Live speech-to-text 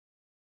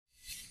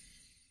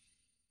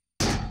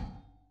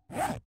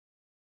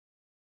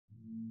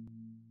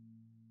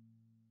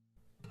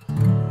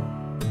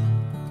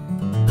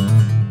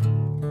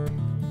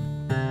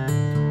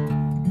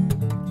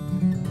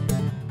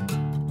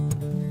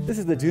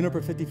is the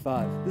Juniper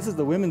 55. This is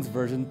the women's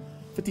version,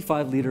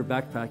 55-liter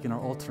backpack in our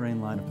all-terrain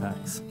line of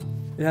packs.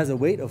 It has a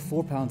weight of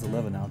 4 pounds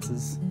 11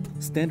 ounces.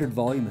 Standard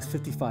volume is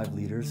 55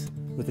 liters,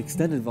 with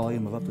extended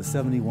volume of up to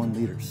 71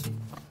 liters.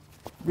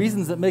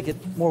 Reasons that make it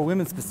more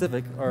women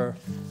specific are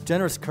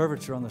generous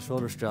curvature on the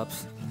shoulder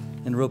straps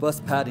and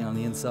robust padding on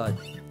the inside,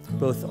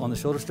 both on the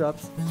shoulder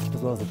straps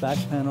as well as the back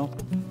panel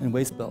and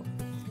waist belt.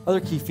 Other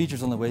key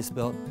features on the waist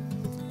belt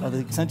are the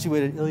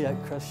accentuated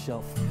Illiac Crest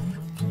Shelf.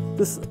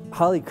 This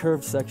highly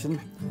curved section,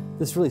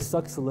 this really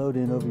sucks the load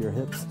in over your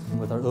hips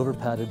with our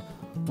over-padded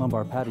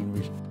lumbar padding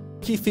region.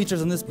 Key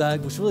features on this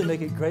bag, which really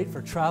make it great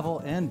for travel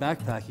and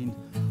backpacking,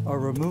 are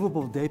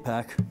removable day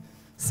pack,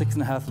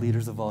 6.5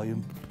 liters of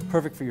volume,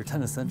 perfect for your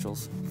 10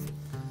 essentials,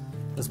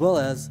 as well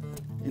as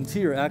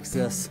interior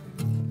access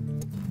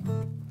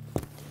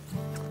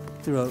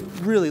through a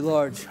really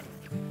large,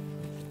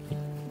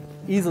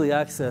 easily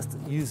accessed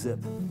U-zip.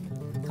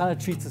 Kind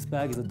of treats this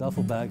bag as a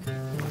duffel bag,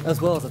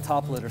 as well as a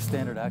top lid or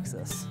standard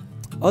access.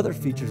 Other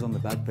features on the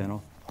back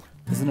panel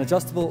is an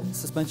adjustable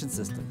suspension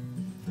system.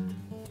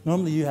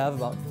 Normally you have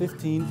about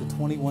 15 to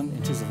 21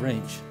 inches of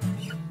range.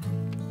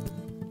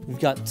 We've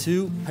got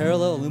 2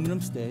 parallel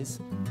aluminum stays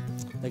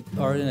that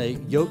are in a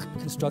yoke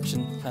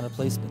construction kind of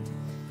placement.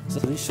 So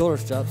these shoulder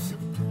straps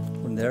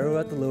will narrow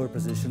at the lower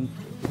position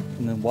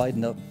and then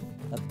widen up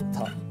at the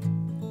top.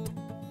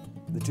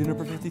 The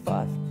Juniper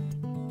 55.